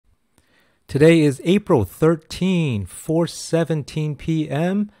Today is April 13, 4:17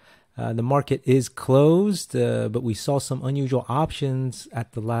 p.m. The market is closed, but we saw some unusual options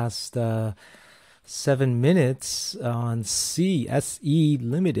at the last 7 minutes on SE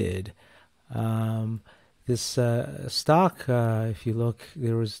Limited. This stock, if you look,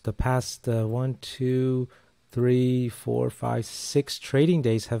 there was the past 1, 2, 3, 4, 5, 6 trading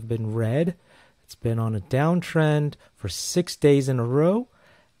days have been red. It's been on a downtrend for 6 days in a row.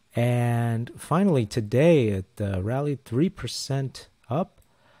 And finally today it rallied 3% up.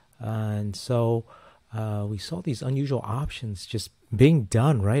 And so we saw these unusual options just being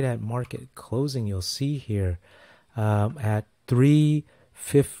done right at market closing. You'll see here at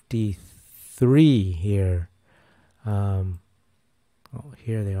 353 here.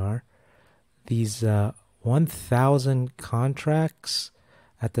 Here they are. These 1,000 contracts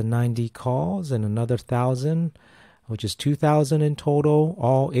at the 90 calls and another 1,000, which is 2,000 in total,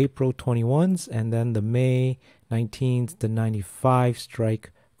 all April 21s, and then the May 19th, the 95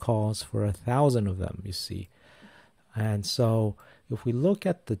 strike calls for 1,000 of them, you see. And so if we look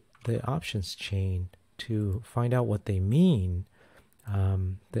at the options chain to find out what they mean,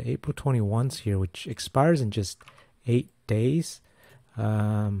 the April 21s here, which expires in just 8 days,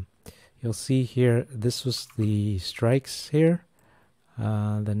 you'll see here, this was the strikes here,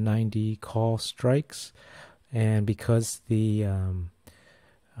 the 90 call strikes. And because the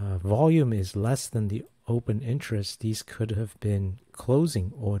volume is less than the open interest, these could have been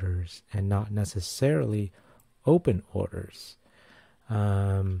closing orders and not necessarily open orders.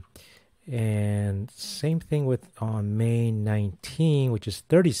 And same thing with on May 19, which is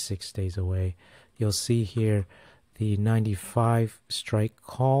 36 days away. You'll see here the 95 strike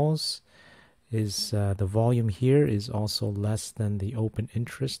calls is the volume here is also less than the open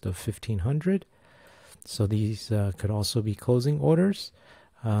interest of 1,500. So these could also be closing orders.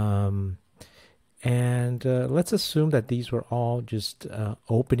 And let's assume that these were all just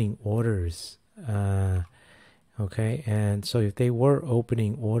opening orders. Okay, and so if they were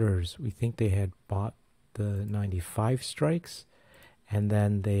opening orders, we think they had bought the 95 strikes, and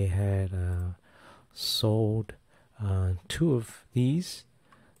then they had sold 2 of these.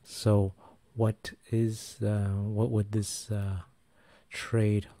 So what would this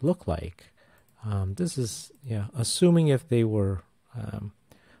trade look like? This is assuming if they were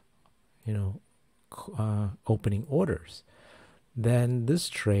opening orders, then this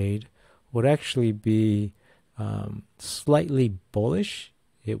trade would actually be slightly bullish.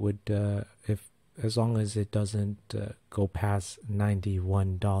 It would as long as it doesn't go past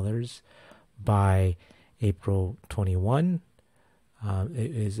 $91 by April 21.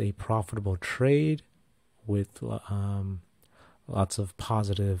 It is a profitable trade with lots of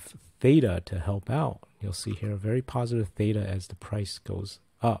positive theta to help out. You'll see here a very positive theta as the price goes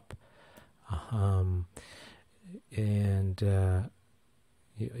up.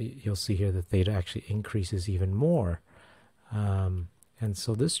 You'll see here the theta actually increases even more. And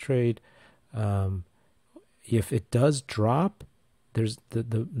so this trade, if it does drop, there's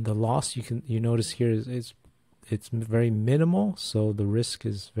the loss you notice here is it's very minimal, so the risk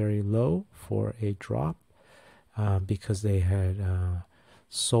is very low for a drop because they had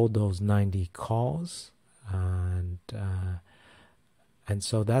sold those 90 calls, and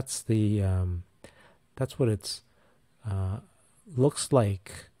so that's what it's looks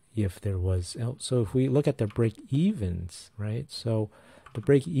like if there was. So if we look at the break evens, right? So the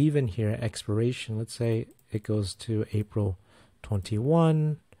break even here at expiration, let's say it goes to April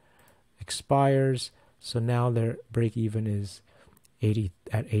 21, expires. So now their break even is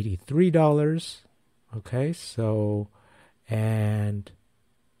at $83. Okay, so and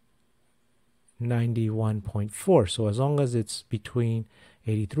 91.4. So as long as it's between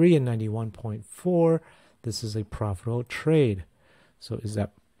 83 and 91.4, this is a profitable trade. So does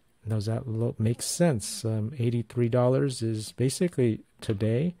that make sense? $83 is basically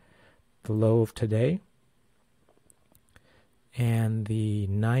today, the low of today, and the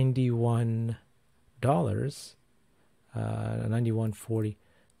 $91, 91.43.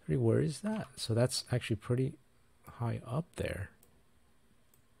 Where is that? So that's actually pretty high up there.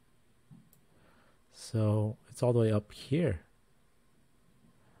 So it's all the way up here.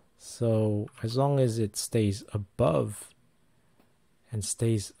 So as long as it stays above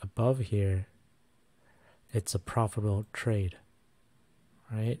here, it's a profitable trade,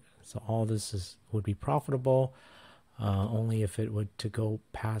 right? So all this would be profitable only if it would to go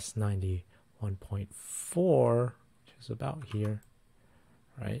past 91.4, which is about here,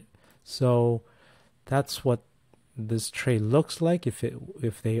 right? So that's what this trade looks like if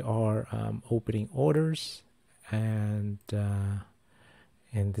they are opening orders, and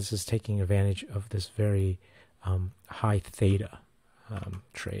and this is taking advantage of this very high theta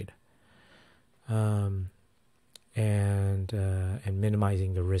trade, and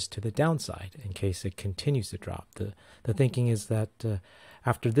minimizing the risk to the downside in case it continues to drop. The thinking is that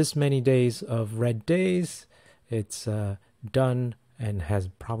after this many days of red days, it's done and has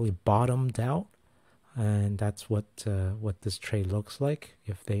probably bottomed out, and that's what this trade looks like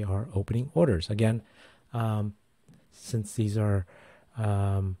if they are opening orders. Again, since these are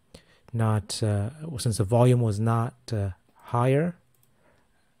not since the volume was not higher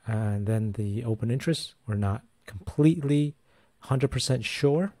than the open interest, we're not completely 100%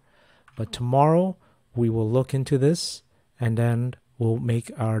 sure, but tomorrow we will look into this, and then we'll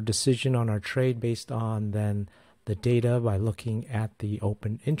make our decision on our trade based on then the data by looking at the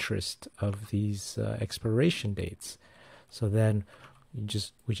open interest of these expiration dates. So then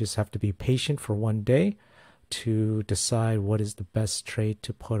we just have to be patient for one day to decide what is the best trade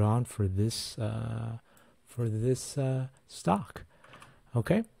to put on for this stock.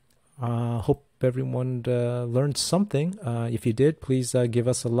 Okay, hope everyone learned something. If you did, please give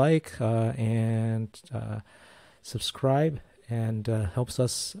us a like and subscribe, and helps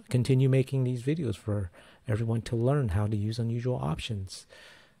us continue making these videos for everyone to learn how to use unusual options.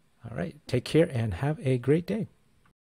 All right, take care and have a great day.